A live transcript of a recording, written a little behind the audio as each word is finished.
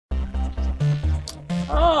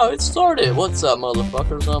Oh, it started! What's up,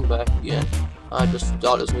 motherfuckers? I'm back again. I just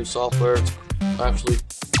got this new software. Actually,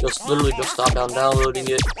 literally just stopped down downloading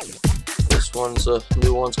it. This one's a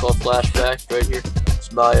new one's called Flashback right here. It's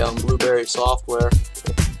by Blueberry Software.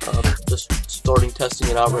 Just starting testing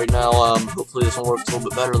it out right now. Hopefully this one works a little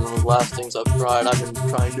bit better than the last things I've tried. I've been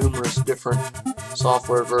trying numerous different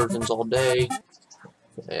software versions all day.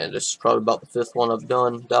 And this is probably about the fifth one I've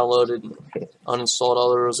done, downloaded, and uninstalled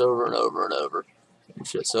others over and over and over. And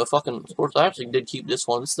shit. So fucking, of course, I actually did keep this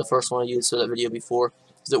one. This is the first one I used for that video before.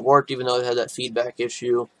 Because it worked even though it had that feedback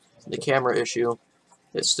issue, the camera issue.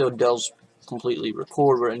 It still does completely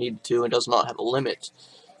record where it needed to and does not have a limit.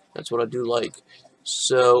 That's what I do like.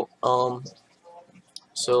 So, I'm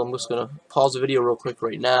just going to pause the video real quick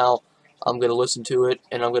right now. I'm going to listen to it,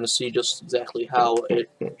 and I'm going to see just exactly how it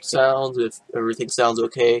sounds, if everything sounds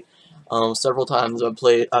okay. Several times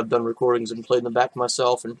I've done recordings and played them back to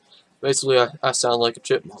myself, and basically I sound like a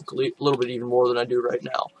chipmunk, a little bit even more than I do right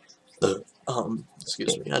now.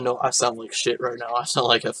 Excuse me, I know I sound like shit right now. I sound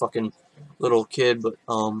like a fucking little kid, but,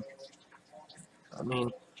 I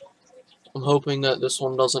mean, I'm hoping that this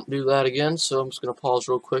one doesn't do that again, so I'm just going to pause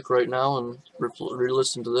real quick right now and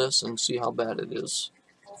re-listen to this and see how bad it is.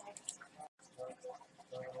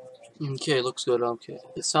 Okay, looks good. Okay,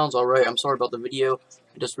 it sounds alright. I'm sorry about the video.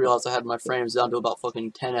 I just realized I had my frames down to about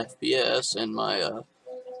fucking 10 FPS, and my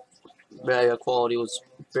video quality was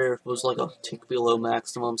like a tick below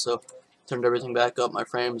maximum. So turned everything back up. My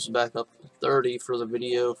frames back up to 30 for the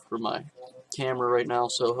video for my camera right now.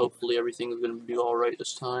 So hopefully everything is going to do alright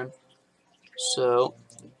this time. So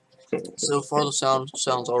far the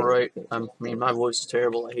sounds alright. I mean, my voice is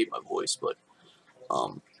terrible. I hate my voice, but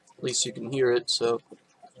at least you can hear it. So.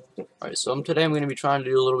 Alright, so today I'm going to be trying to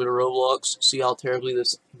do a little bit of Roblox, see how terribly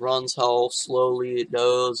this runs, how slowly it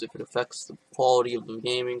does, if it affects the quality of the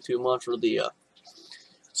gaming too much, or the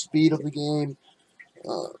speed of the game.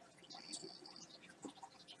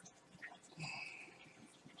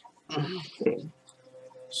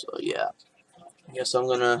 So yeah, I guess I'm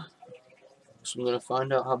gonna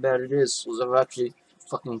find out how bad it is, because I've actually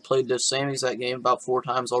fucking played this same exact game about 4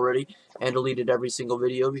 times already and deleted every single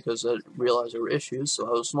video because I realized there were issues. So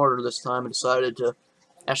I was smarter this time and decided to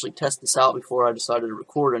actually test this out before I decided to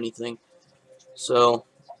record anything. So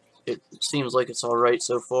it seems like it's alright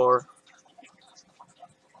so far.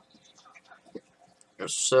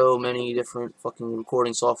 There's so many different fucking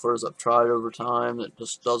recording softwares I've tried over time that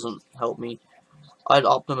just doesn't help me. I'd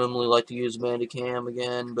optimally like to use Bandicam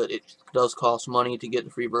again, but it does cost money to get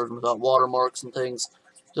the free version without watermarks and things.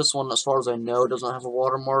 This one, as far as I know, doesn't have a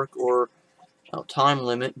watermark or time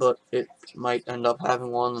limit, but it might end up having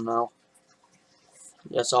one, and I'll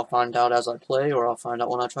find out as I play, or I'll find out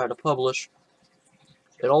when I try to publish.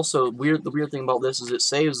 It also, the weird thing about this is it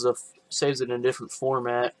saves it in a different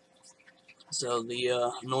format. So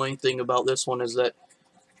the annoying thing about this one is that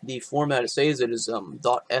the format it saves it is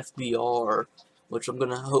 .fbr, which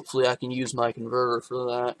hopefully I can use my converter for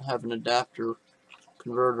that. I have an adapter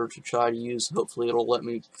converter to try to use. Hopefully it'll let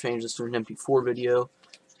me change this to an MP4 video.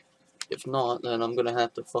 If not, then I'm gonna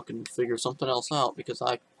have to fucking figure something else out, because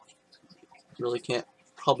I really can't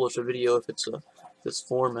publish a video if it's this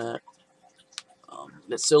format.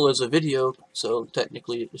 It still is a video, so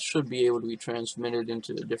technically it should be able to be transmitted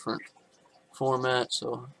into a different format,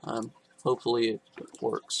 so hopefully it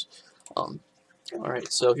works.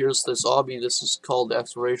 Alright, so here's this obby. This is called the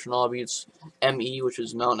Exploration Obby. It's ME, which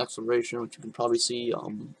is Mountain Exploration, which you can probably see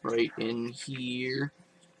right in here.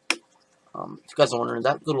 If you guys are wondering,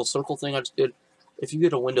 that little circle thing I just did, if you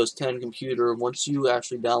get a Windows 10 computer, once you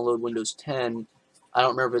actually download Windows 10, I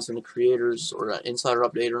don't remember if it's in the Creators or an Insider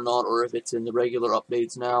update or not, or if it's in the regular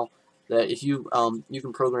updates now, that if you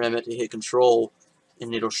can program it to hit Control,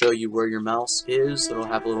 and it'll show you where your mouse is. It'll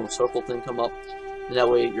have a little circle thing come up, and that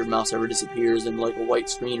way your mouse ever disappears in like a white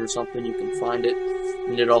screen or something, you can find it.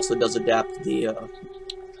 And it also does adapt the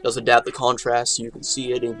contrast, so you can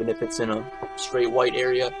see it even if it's in a straight white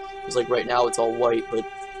area. Because like right now it's all white, but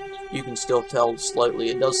you can still tell slightly.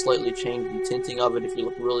 It does slightly change the tinting of it if you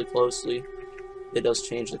look really closely. It does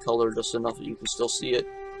change the color just enough that you can still see it.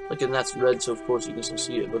 Like, and that's red, so of course you can still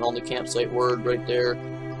see it. But on the campsite word right there,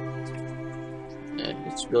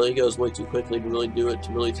 it really goes way too quickly to really do it,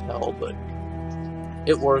 to really tell, but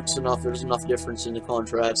it works enough. There's enough difference in the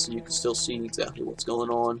contrast so you can still see exactly what's going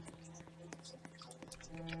on.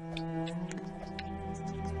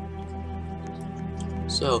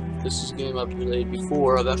 So, this is a game I've played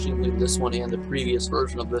before. I've actually completed this one and the previous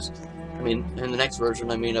version of this. I mean, and the next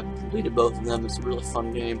version, I've completed both of them. It's a really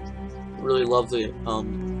fun game. I really love the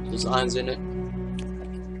designs in it.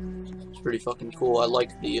 pretty fucking cool. I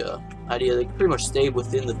like the idea they pretty much stayed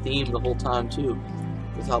within the theme the whole time too.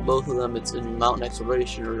 With how both of them, it's in mountain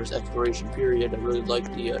exploration or exploration period. I really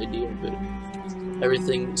like the idea of it.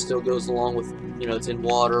 Everything still goes along with, you know, it's in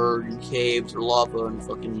water or in caves or lava and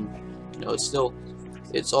fucking, you know,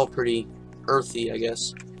 it's all pretty earthy, I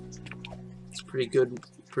guess. It's pretty good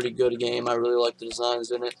game. I really like the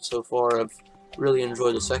designs in it so far. I've really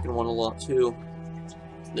enjoyed the second one a lot too.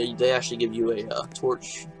 They actually give you a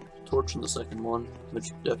torch in the second one,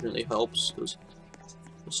 which definitely helps because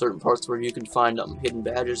there's certain parts where you can find hidden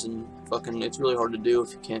badges and fucking it's really hard to do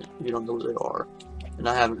if you don't know where they are. And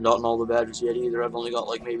I haven't gotten all the badges yet either. I've only got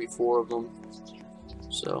like maybe 4 of them.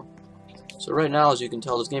 So right now, as you can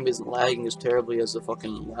tell, this game isn't lagging as terribly as the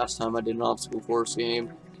fucking last time I did an obstacle course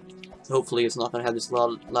game. Hopefully it's not going to have this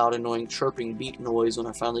loud annoying chirping beep noise when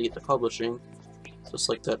I finally get to publishing, just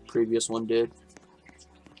like that previous one did.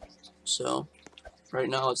 So right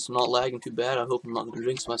now it's not lagging too bad. I hope I'm not going to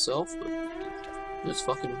jinx myself, but this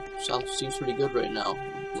fucking seems pretty good right now.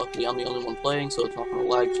 Luckily I'm the only one playing, so it's not going to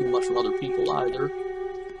lag too much from other people either.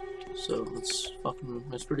 So it's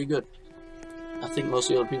pretty good. I think most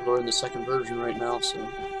of the other people are in the second version right now, so.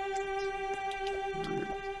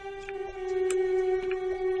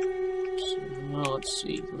 Well, let's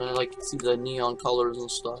see. I like to see the neon colors and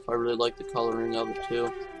stuff. I really like the coloring of it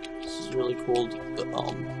too. This is really cool.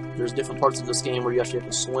 There's different parts of this game where you actually have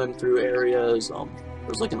to swim through areas.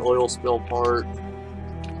 There's like an oil spill part.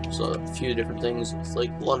 So a few different things. It's like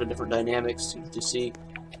a lot of different dynamics to see.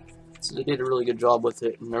 So they did a really good job with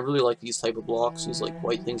it, and I really like these type of blocks. These like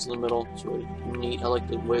white things in the middle. It's really neat. I like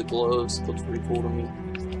the way it glows. It looks pretty cool to me.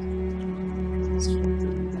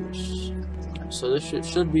 So this shit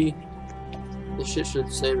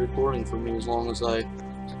should stay recording for me as long as I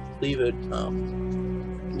leave it,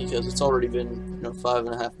 because it's already been, you know,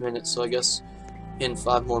 5.5 minutes. So I guess in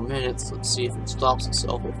 5 more minutes, let's see if it stops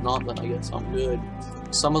itself. If not, then I guess I'm good.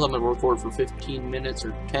 Some of them will record for 15 minutes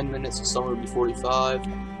or 10 minutes, and some will be 45.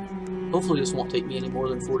 Hopefully this won't take me any more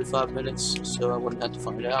than 45 minutes, so I wouldn't have to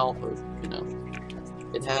find out, but, you know,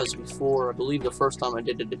 it has before. I believe the first time I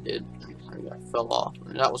did it, it did. I fell off,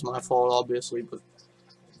 and that was my fault, obviously, but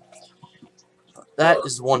that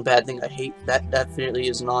is one bad thing I hate. That definitely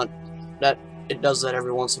is not, that, it does that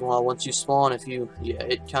every once in a while. Once you spawn, it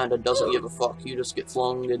kind of doesn't give a fuck. You just get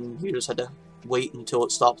flung, and you just had to wait until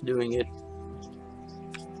it stopped doing it.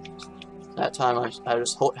 That time I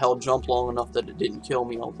just held jump long enough that it didn't kill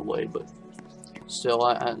me all the way, but still,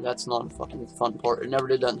 that's not a fucking fun part. It never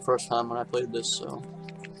did that the first time when I played this, so.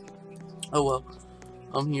 Oh well.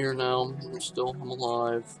 I'm here now. I'm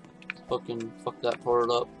alive. Fucking fuck that part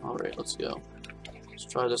up. Alright, let's go. Let's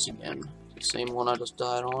try this again. The same one I just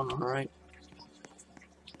died on, alright.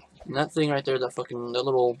 And that thing right there, that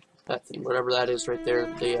thing, whatever that is right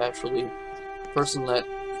there, they actually, the person that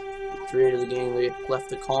created the game, they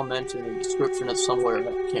left a comment in the description of somewhere,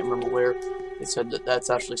 I can't remember where, they said that that's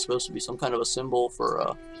actually supposed to be some kind of a symbol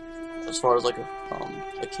for, as far as like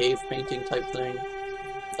a cave painting type thing.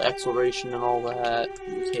 The exploration and all that,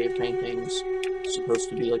 the cave paintings, supposed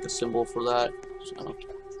to be like a symbol for that, so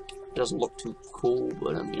it doesn't look too cool,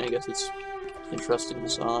 but I mean, I guess it's interesting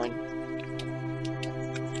design.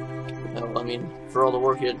 Hell, I mean, for all the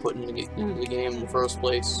work he had put into the game in the first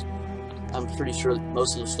place, I'm pretty sure that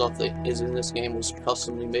most of the stuff that is in this game was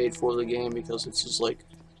customly made for the game, because it's just like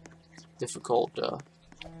difficult, a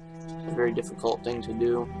very difficult thing to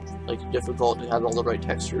do. Like, difficult to have all the right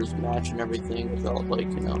textures match and everything without, like,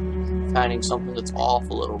 you know, finding something that's off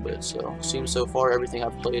a little bit. So, it seems so far everything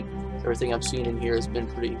I've played, everything I've seen in here has been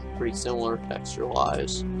pretty similar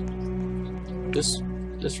texture-wise. This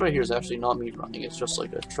right here is actually not me running. It's just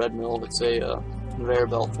like a treadmill. It's a conveyor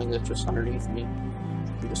belt thing that's just underneath me.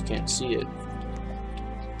 You just can't see it,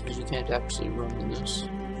 because you can't actually run in this.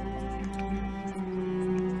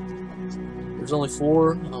 There's only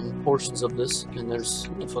 4 portions of this, and there's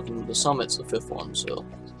the summit's the 5th one. So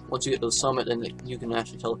once you get to the summit, then you can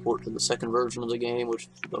actually teleport to the second version of the game, which is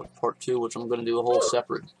part 2, which I'm going to do a whole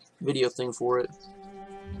separate video thing for it.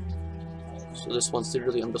 So this one's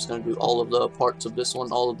literally, I'm just going to do all of the parts of this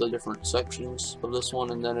one, all of the different sections of this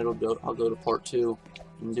one, and then I'll go to part 2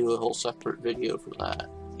 and do a whole separate video for that.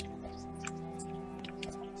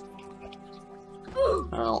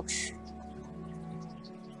 Ouch.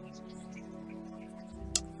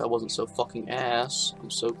 That wasn't so fucking ass. I'm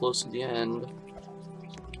so close to the end.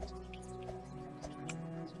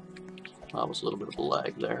 That was a little bit of a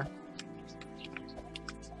lag there.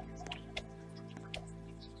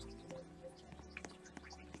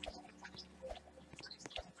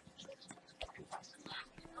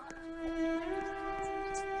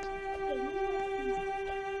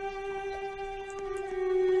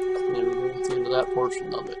 never been into that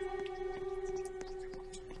portion of it.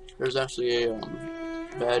 There's actually a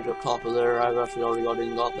badge up top of there. I've actually already got in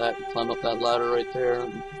and got that. Climb up that ladder right there.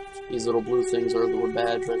 And these little blue things are the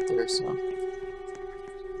badge right there, so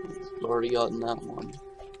I've already gotten that one.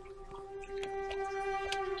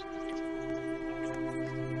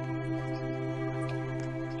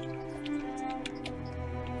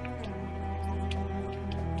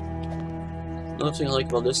 Another thing I like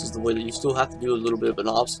about this is the way that you still have to do a little bit of an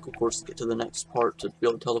obstacle course to get to the next part, to be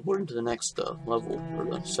able to teleport into the next level, or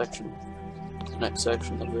the section, the next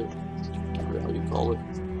section of it, whatever how you call it.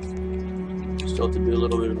 You still have to do a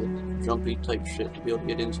little bit of a jumpy type shit to be able to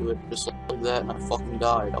get into it, just like that, and I fucking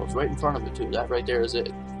died. I was right in front of it too. That right there is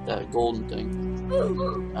it, that golden thing.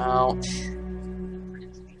 Ouch.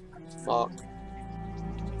 Fuck.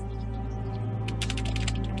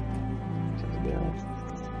 There we go.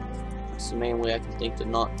 That's the main way I can think to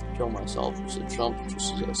not kill myself, is to jump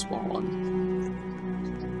just as I spawn.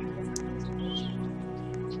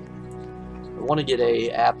 I want to get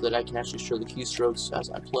a app that I can actually show the keystrokes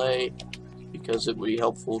as I play, because it would be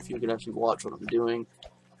helpful if you could actually watch what I'm doing.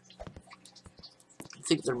 I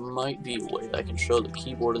think there might be a way that I can show the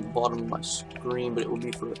keyboard at the bottom of my screen, but it would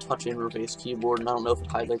be for a touch interface keyboard, and I don't know if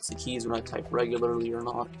it highlights the keys when I type regularly or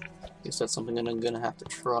not. I guess that's something that I'm going to have to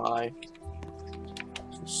try.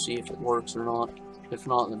 See if it works or not. If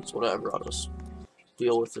not, then it's whatever. I'll just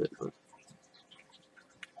deal with it. But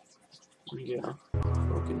yeah,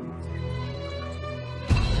 fucking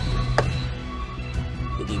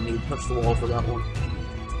didn't even need to touch the wall for that one.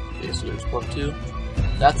 Okay, so there's part 2.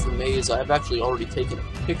 That's the maze. I've actually already taken a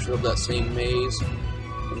picture of that same maze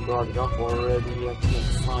and brought it up already. I can't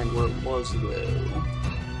find where it was though.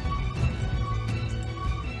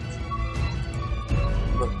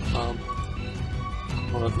 But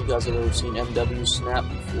I don't know if you guys have ever seen MW Snap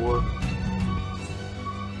before.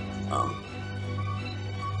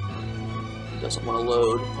 It doesn't want to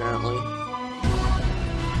load, apparently.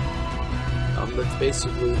 But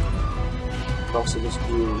basically, I'd also just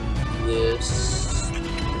do this.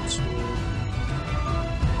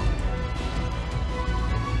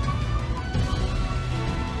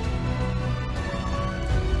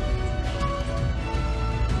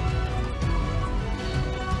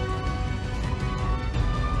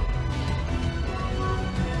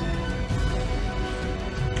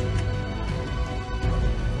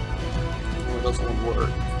 Doesn't work.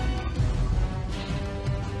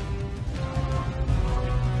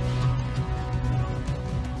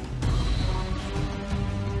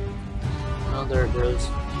 Oh, there it goes.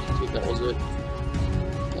 I think that was it.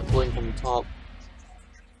 That blink on the top.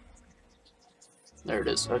 There it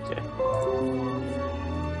is. Okay.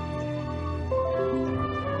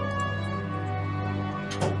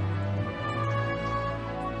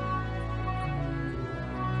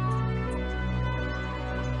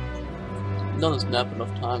 I've done this map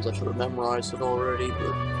enough times, I should have memorized it already, but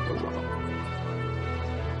oh well.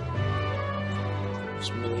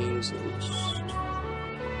 This maze is...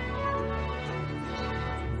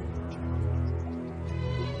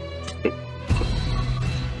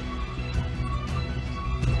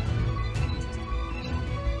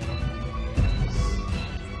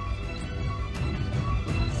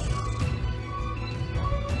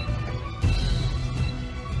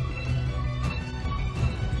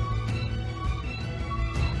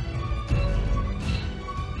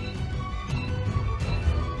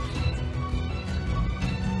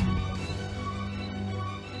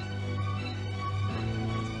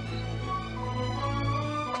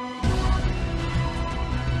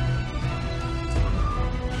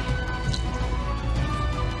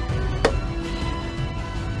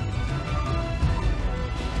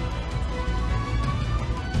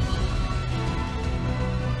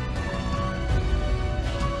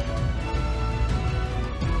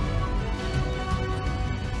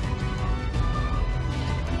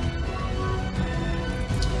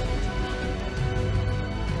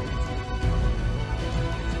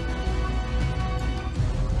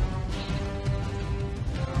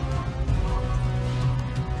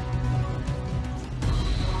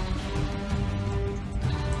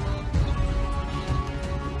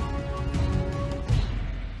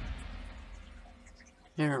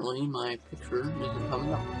 Apparently, my picture isn't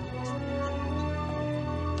coming up.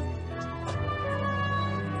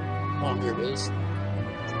 Oh, here it is.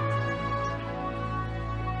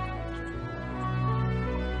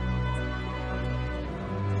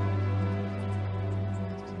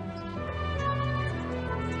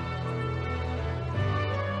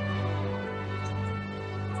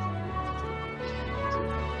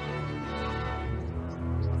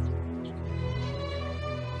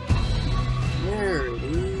 There it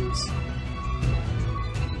is.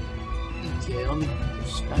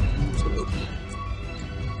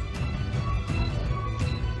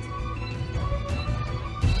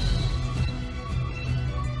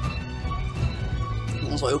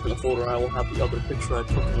 once I open the folder, I will have the other picture I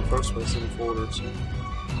took in the first place in the folder. So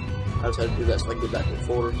I just had to do that so I can get back to the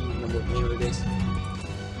folder and remember what the name of it is.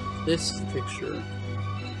 This picture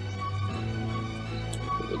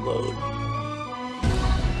will load.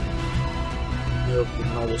 I open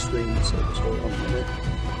another screen, so just hold on a minute.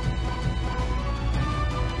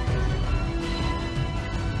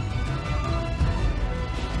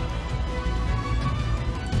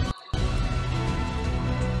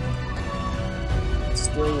 It's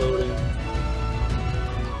still loading.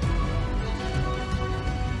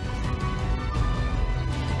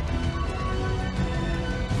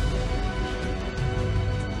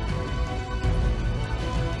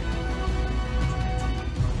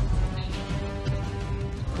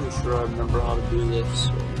 Sure I remember how to do this,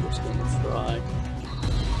 so I'm just gonna try.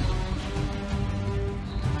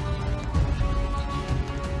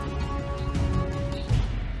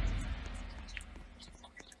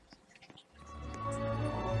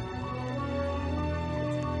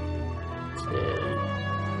 Okay.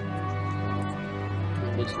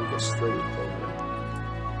 And this is just straight over.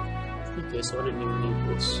 Okay, so I didn't even need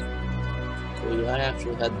this. So yeah, I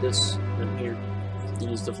actually had this in here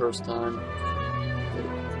used the first time.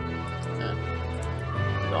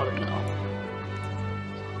 Got it now.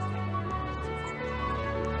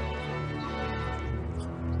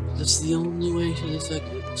 That's the only way to detect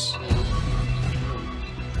it. So,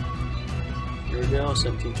 here we go,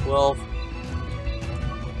 1712.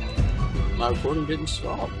 My recording didn't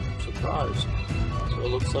stop. Surprise. So it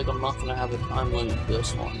looks like I'm not gonna have a time limit for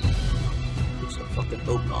this one. At least I fucking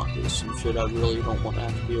hope not. There's some shit I really don't want to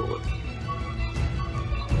have to deal with.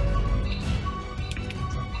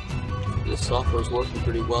 This software is working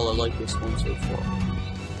pretty well. I like this one so far.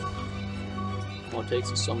 All it takes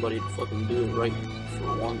is somebody to fucking do it right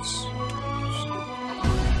for once.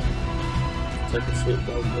 The type of shit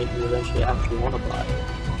that would make you eventually actually want to buy it.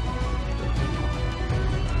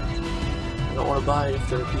 I don't want to buy it if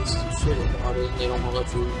they're pieces of shit about it. They don't want to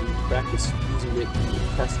let you practice using it and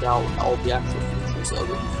test out all the actual features of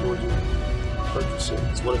it before you purchase it.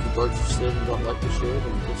 Because what if you purchase it and don't like the shit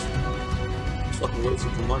and just fucking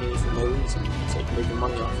wasting your money for no reason? It's like making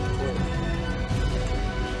money off your toy.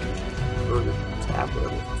 Or the tab,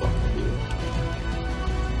 whatever the fuck you do.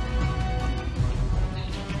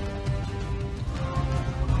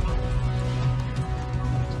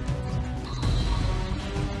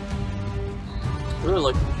 I really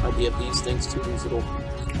like the idea of these things too, these little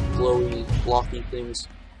glowy, blocky things.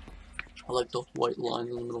 I like the white line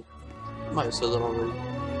in the middle. I might have said that already.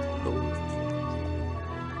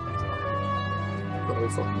 Probably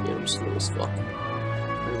fucking get him slow as fuck.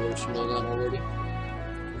 I really should know that already.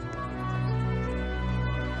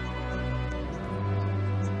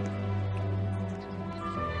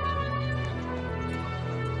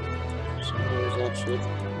 So there's that shit.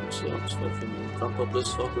 So I'm just fucking dump up this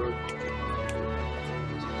fucker.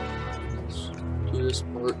 Let's do this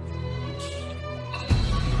part.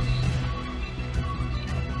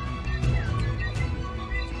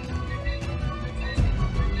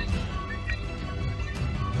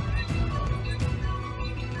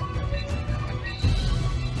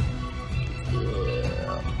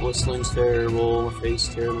 Whistling's terrible, my face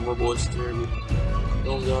terrible, my voice terrible.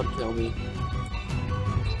 Don't God tell me.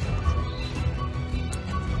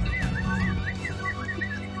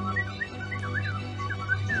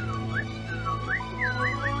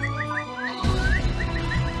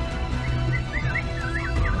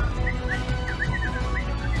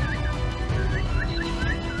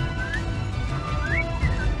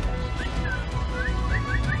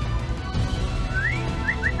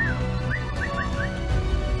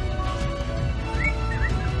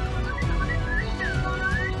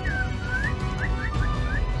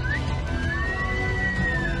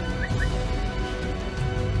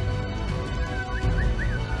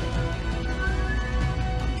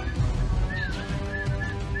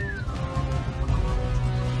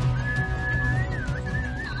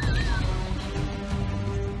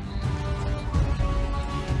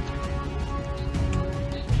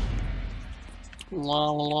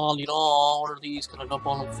 La la la la, what are these? Can I dump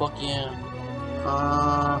on them? Fuck yeah.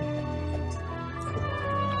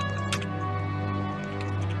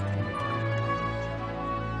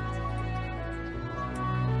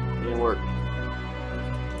 Didn't work.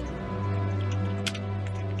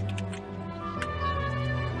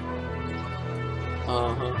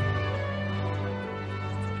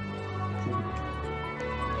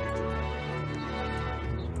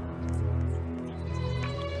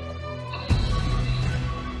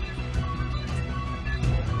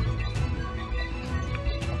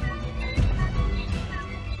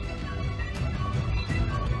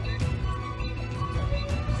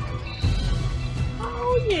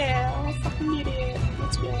 Yeah, I fucking did it.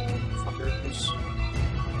 Let's go, fuckers.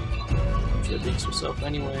 Should jinx yourself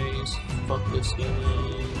anyways. Fuck this game.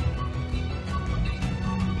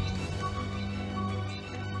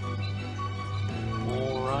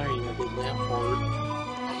 Alrighty, I did that part.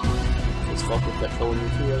 Let's fuck with that killing me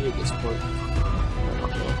too. I hate this part.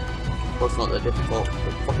 Of course, not that difficult.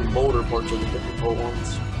 The fucking boulder parts are the difficult ones.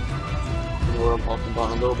 You know what I'm talking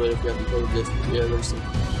about in a little bit if you haven't played this. But yeah, there's some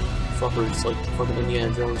fuckers like fucking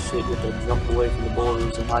Indiana Jones shit. You have to jump away from the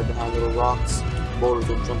boulders and hide behind little rocks. The boulders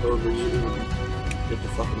will jump over you and you have to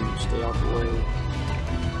fucking stay out the way.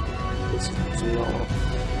 This is too long.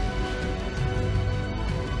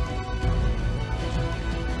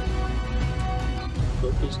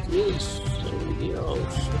 What is this? Somebody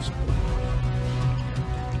else.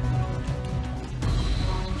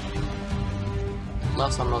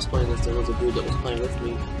 Last time I was playing this, there was a dude that was playing with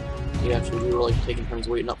me. We were like taking turns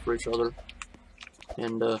waiting up for each other.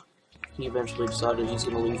 And he eventually decided he's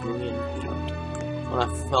gonna leave me, and you know, when I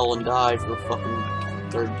fell and died for the fucking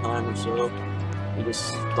third time or so, he just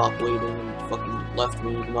stopped waiting and fucking left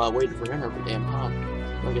me, even though I waited for him every damn time.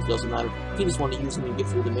 I guess it doesn't matter. He just wanted to use me to get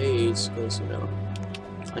through the maze, because, you know,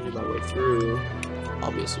 I knew my way through.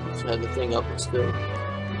 Obviously, just had the thing up, but still,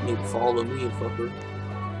 you need to follow me, fucker.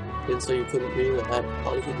 Didn't say you couldn't do that.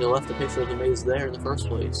 Probably couldn't have left the picture of the maze there in the first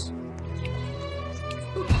place.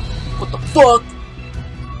 What the fuck?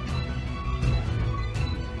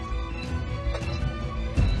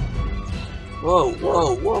 Whoa,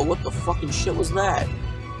 whoa, whoa, what the fucking shit was that?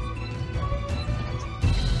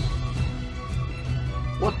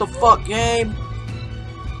 What the fuck, game?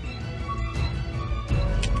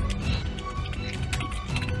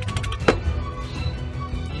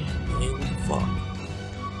 Man, what the fuck?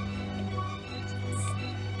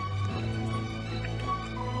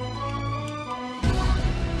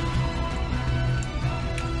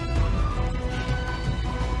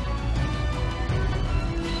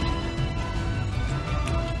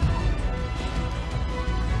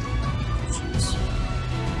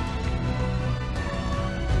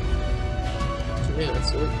 Yeah,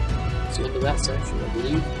 that's it. That's the end of that section, I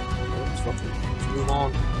believe. Let's fucking move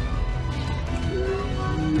on.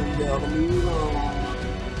 You gotta move on.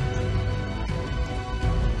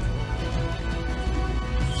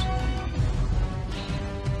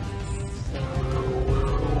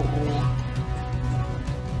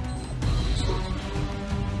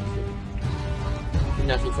 You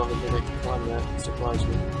can actually fucking make you climb that. Surprise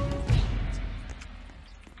me. You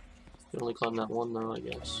can only climb that one though, I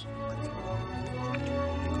guess.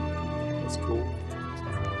 That's cool.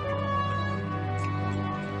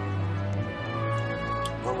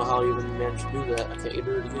 I don't know how you even managed to do that. I can't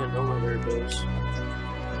do it again. No where it goes.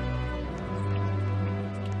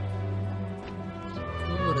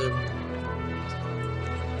 Whatever.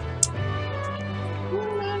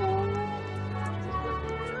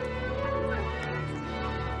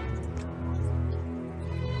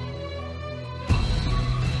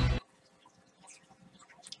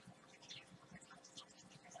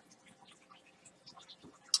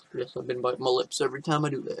 Yes, I've been biting my lips every time I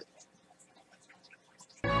do that.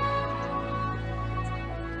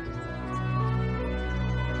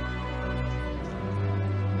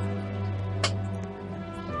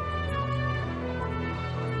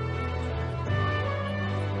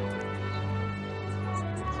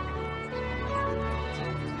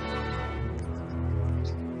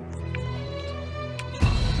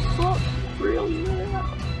 Fuck, really?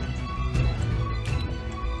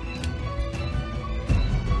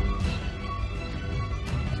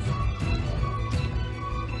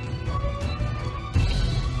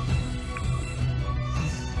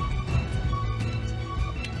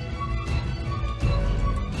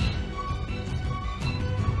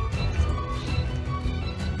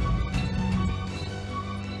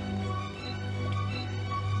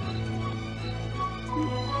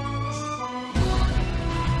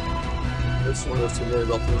 This one goes to very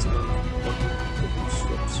well things in fucking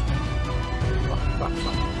strips.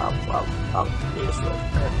 Ow. Need a strip.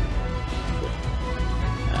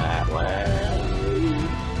 That way.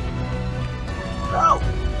 No!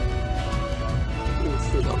 Oh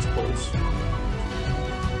shit, that was close.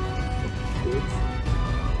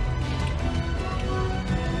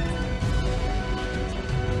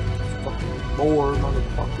 Fucking more,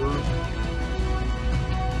 motherfucker.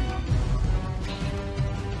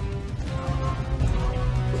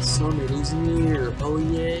 The summit is near. Oh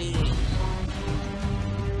yay!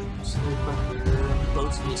 Sleep up here.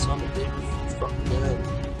 Close to the summit, baby. It's fucking dead.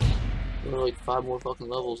 Only like 5 more fucking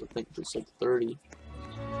levels. I think it's like 30.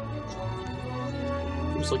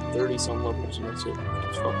 There's like 30 some levels, and that's it.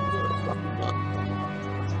 It's fucking good. It's fucking done.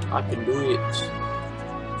 I can do it.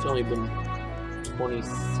 It's only been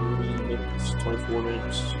 23 minutes, 24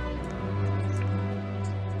 minutes.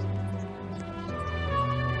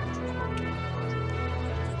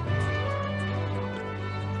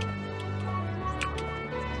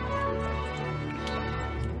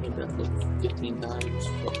 Maybe that's like 15 times.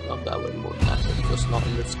 Well, not that way more than that, but just not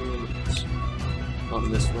in this game. It's not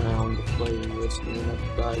in this round to play this game.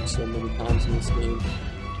 I've died so many times in this game.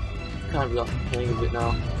 Kind of got the hang of it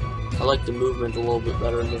now. I like the movement a little bit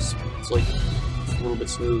better in this. It's like a little bit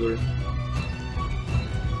smoother.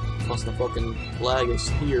 Plus the fucking lag is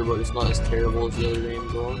here, but it's not as terrible as the other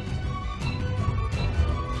games are.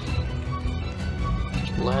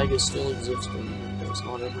 Lag is still existing. It does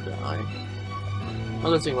not ever die.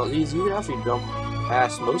 Another thing about these, you can actually jump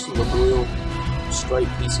past most of the blue stripe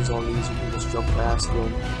pieces on these. You can just jump past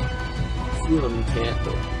them. A few of them you can't,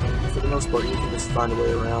 but for the most part you can just find a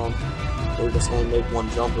way around. Or just only make one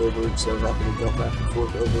jump over instead of having to jump back and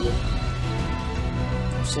forth over them.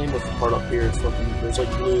 Same with the part up here. It's fucking, there's like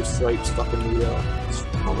blue stripes stuck in the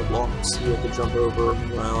on the blocks. You have to jump over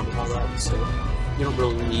and around and all that. So you don't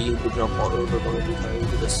really need to jump all over them every time. You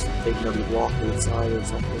can just take another block to the side or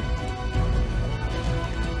something.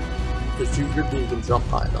 Because your dude can jump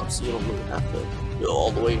high enough, so you don't really have to go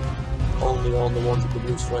all the way only on the ones with the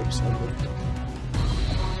blue stripes.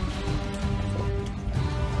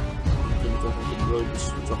 Really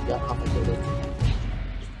just jump that high, but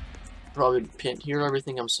probably can't hear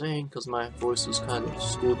everything I'm saying because my voice is kind of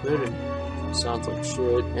stupid and sounds like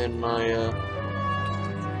shit, and my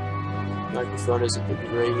microphone isn't the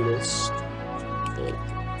greatest. But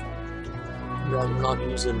I'd rather not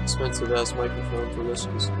use an expensive ass microphone for this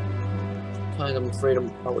because I'm afraid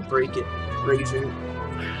I would break it raging.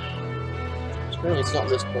 Apparently it's not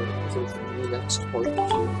this part, I think it's the next part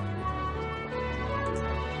too.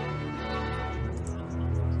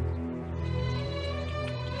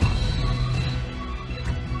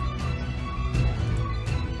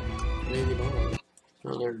 Maybe not.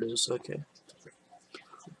 Oh, there it is. Okay.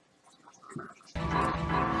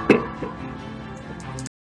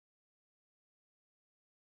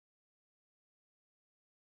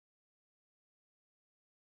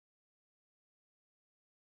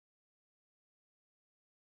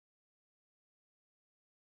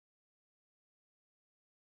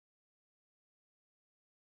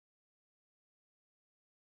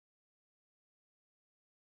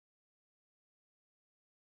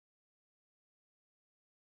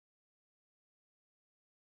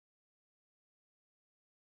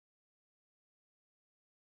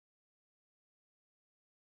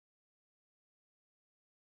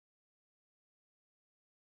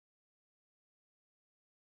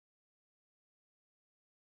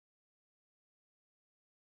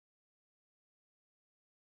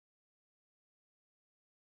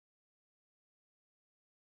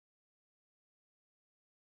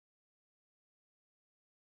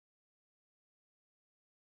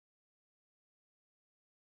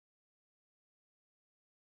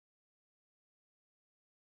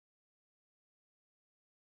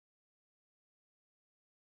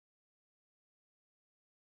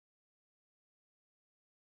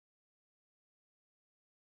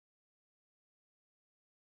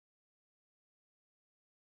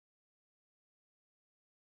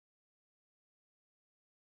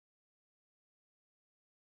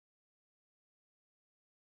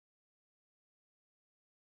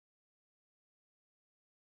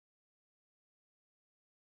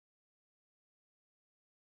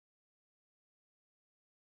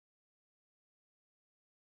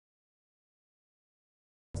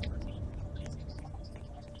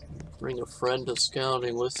 Bring a friend to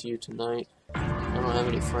scouting with you tonight. I don't have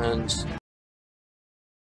any friends.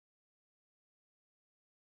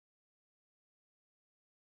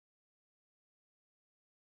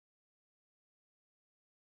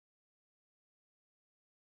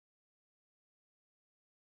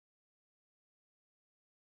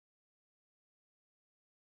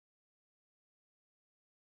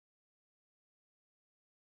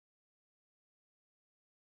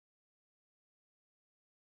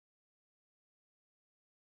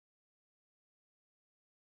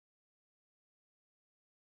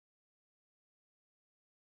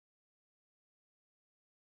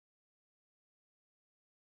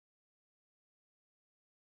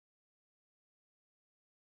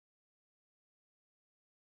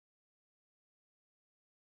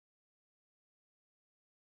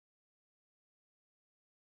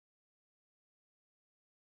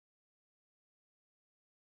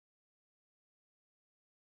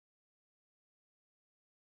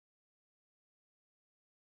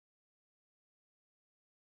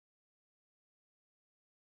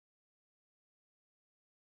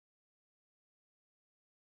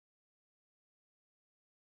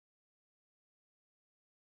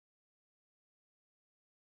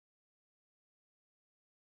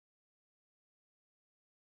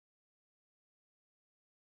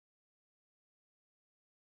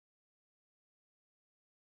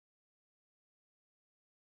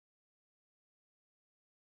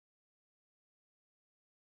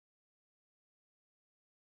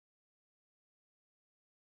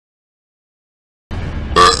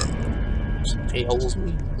 Ails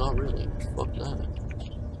me? Not really. Fuck that.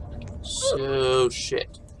 So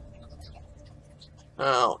shit.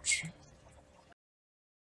 Ouch.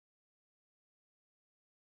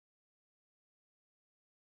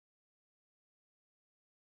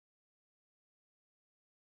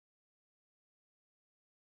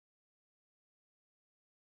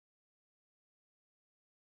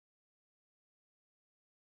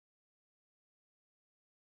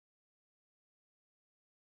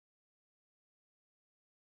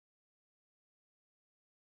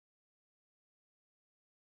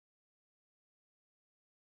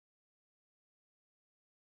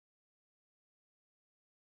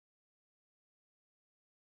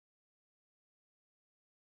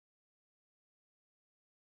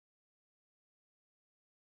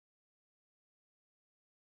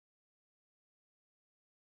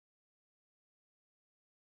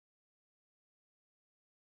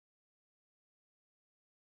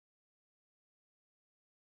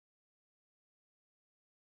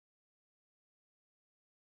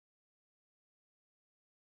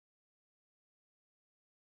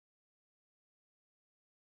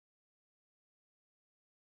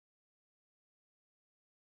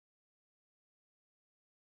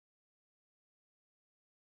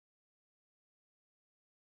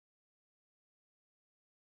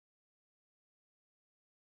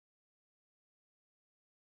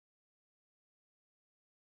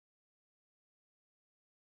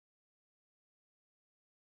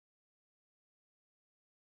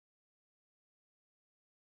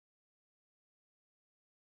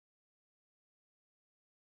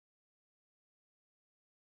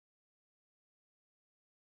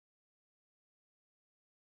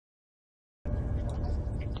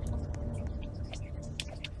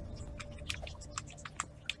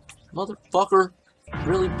 Motherfucker.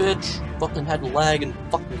 Really, bitch? Fucking had to lag and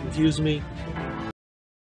fucking confuse me.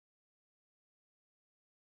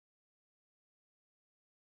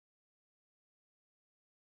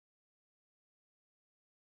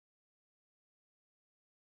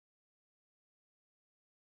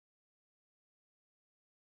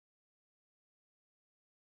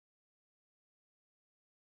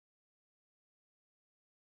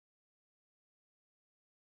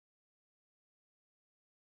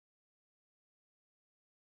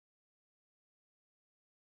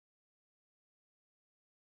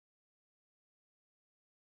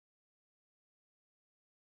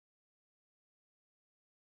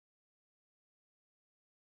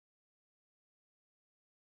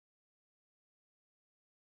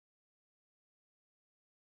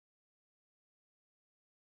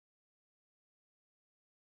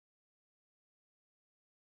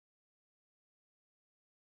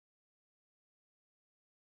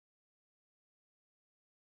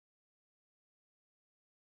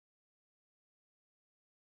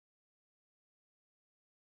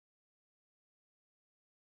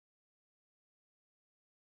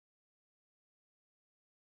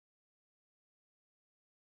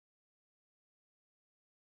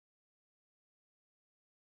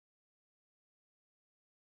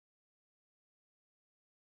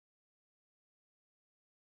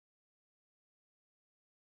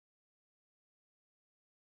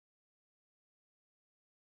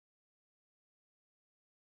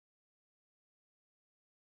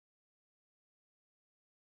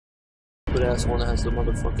 But that's one that has the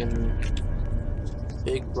motherfucking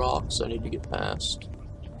big rocks I need to get past.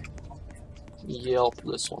 Yelp,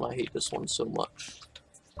 this one. I hate this one so much.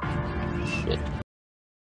 Shit.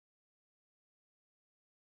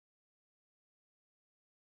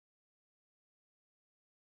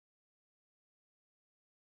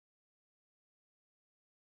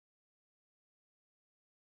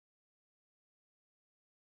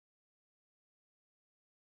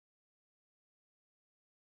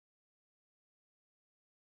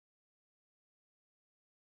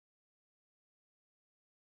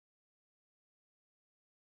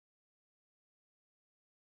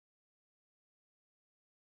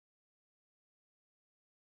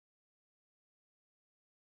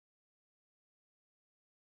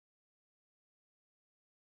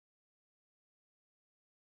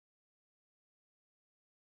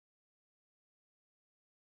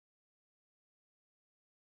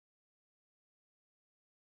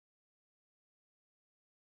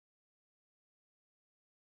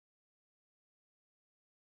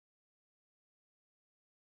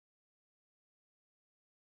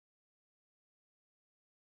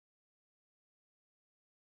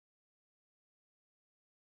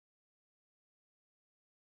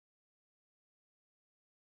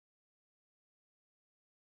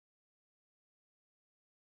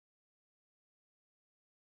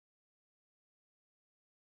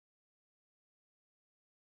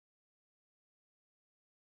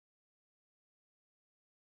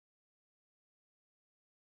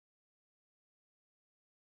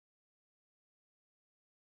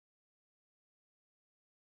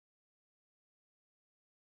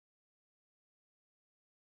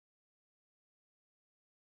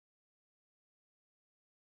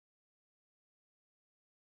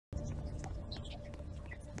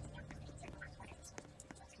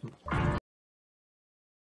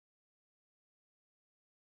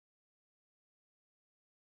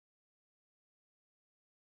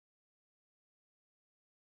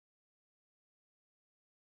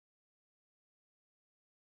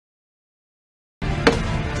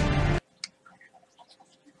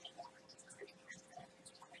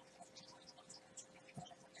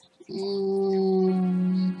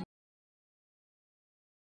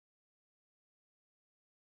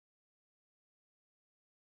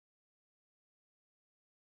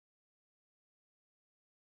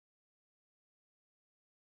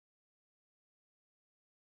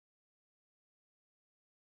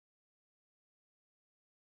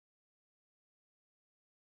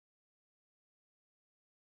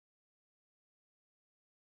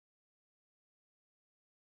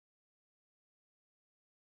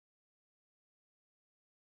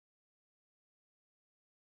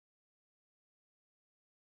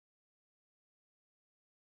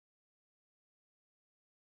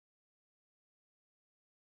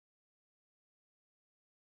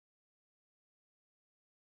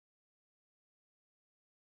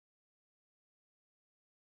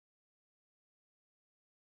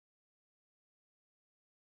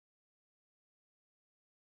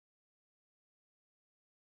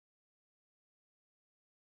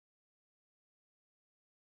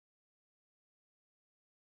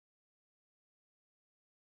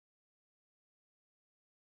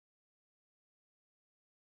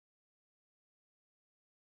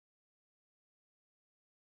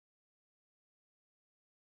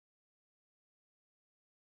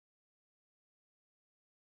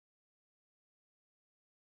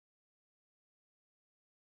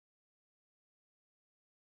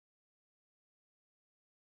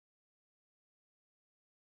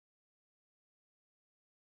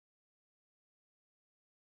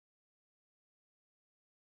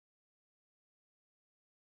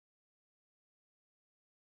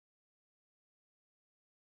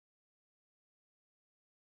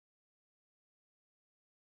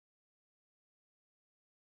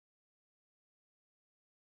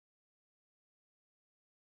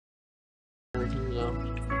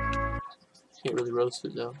 Can't really roast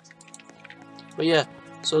it though. But yeah,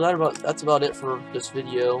 so that's about it for this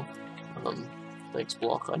video. Thanks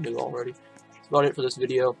Block, I knew already. That's about it for this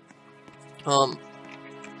video.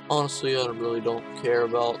 Honestly, I really don't care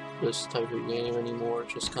about this type of game anymore.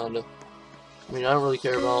 It's just kind of, I mean, I don't really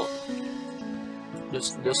care about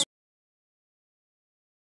this